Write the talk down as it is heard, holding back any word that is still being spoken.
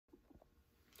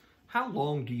How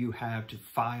long do you have to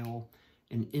file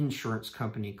an insurance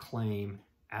company claim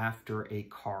after a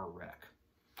car wreck?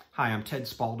 Hi, I'm Ted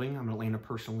Spalding. I'm an Atlanta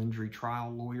personal injury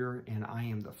trial lawyer, and I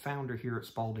am the founder here at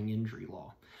Spalding Injury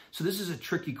Law. So this is a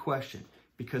tricky question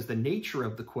because the nature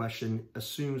of the question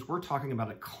assumes we're talking about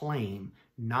a claim,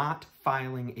 not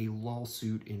filing a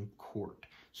lawsuit in court.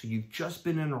 So you've just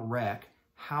been in a wreck.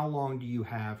 How long do you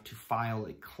have to file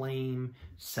a claim,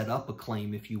 set up a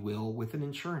claim, if you will, with an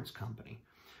insurance company?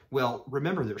 Well,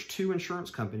 remember, there's two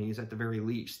insurance companies at the very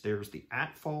least. There's the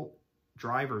at-fault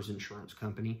driver's insurance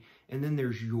company, and then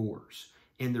there's yours.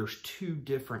 And there's two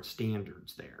different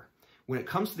standards there. When it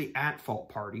comes to the at-fault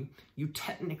party, you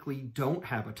technically don't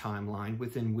have a timeline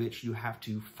within which you have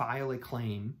to file a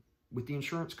claim with the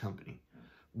insurance company.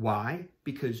 Why?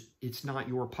 Because it's not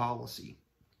your policy.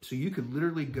 So you could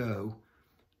literally go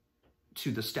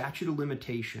to the statute of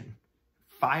limitation,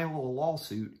 file a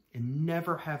lawsuit, and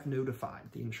never have notified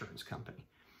the insurance company.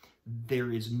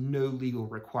 There is no legal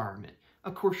requirement.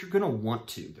 Of course, you're going to want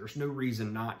to. There's no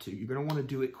reason not to. You're going to want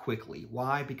to do it quickly.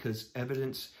 Why? Because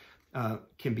evidence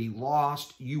can be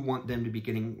lost. You want them to be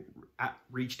getting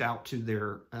reached out to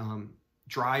their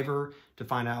driver to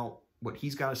find out what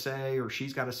he's got to say or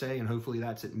she's got to say, and hopefully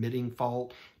that's admitting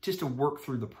fault, just to work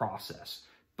through the process.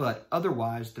 But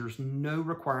otherwise, there's no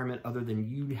requirement other than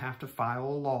you have to file a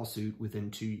lawsuit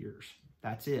within 2 years.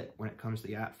 That's it when it comes to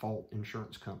the at-fault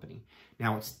insurance company.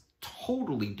 Now, it's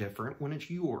totally different when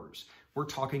it's yours. We're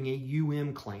talking a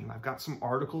claim. I've got some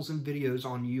articles and videos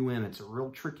on It's a real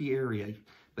tricky area,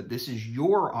 but this is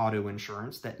your auto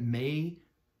insurance that may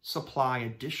supply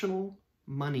additional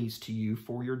monies to you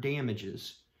for your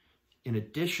damages in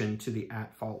addition to the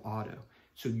at-fault auto.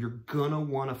 So you're gonna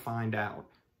wanna find out.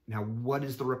 Now, what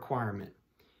is the requirement?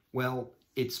 Well,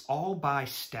 it's all by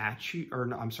statute, or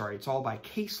no, I'm sorry, it's all by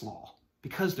case law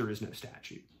because there is no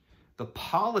statute. The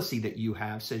policy that you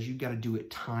have says you've got to do it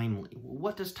timely. Well,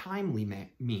 what does timely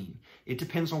mean? It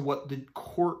depends on what the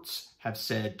courts have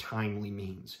said timely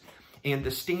means. And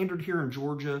the standard here in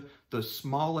Georgia, the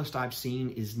smallest I've seen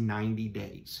is 90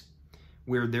 days,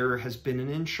 where there has been an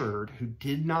insured who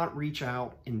did not reach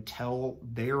out and tell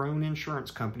their own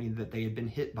insurance company that they had been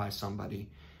hit by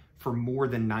somebody for more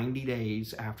than 90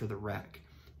 days after the wreck.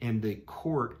 And the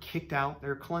court kicked out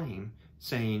their claim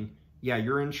saying, yeah,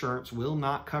 your insurance will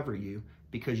not cover you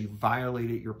because you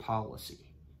violated your policy.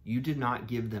 You did not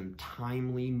give them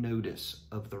timely notice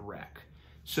of the wreck.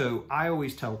 So I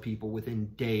always tell people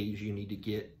within days you need to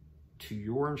get to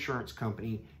your insurance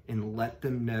company and let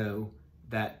them know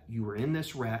that you were in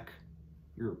this wreck,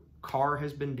 your car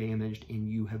has been damaged, and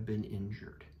you have been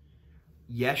injured.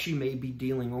 Yes, you may be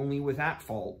dealing only with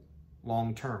at-fault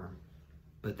long term,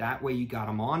 but that way you got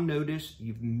them on notice,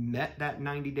 you've met that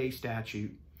 90-day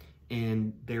statute,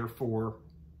 and therefore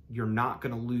you're not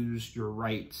going to lose your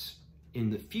rights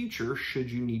in the future should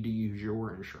you need to use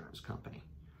your insurance company.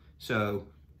 So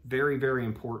very, very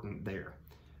important there.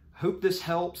 Hope this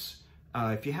helps.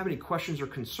 If you have any questions or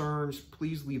concerns,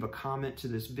 please leave a comment to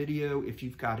this video. If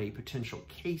you've got a potential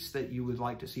case that you would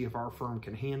like to see if our firm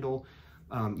can handle,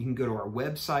 you can go to our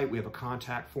website. We have a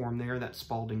contact form there. That's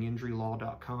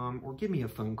spaldinginjurylaw.com, or give me a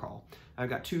phone call. I've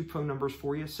got two phone numbers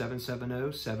for you,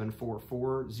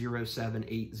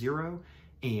 770-744-0780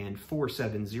 and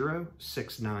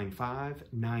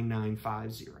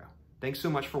 470-695-9950. Thanks so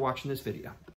much for watching this video.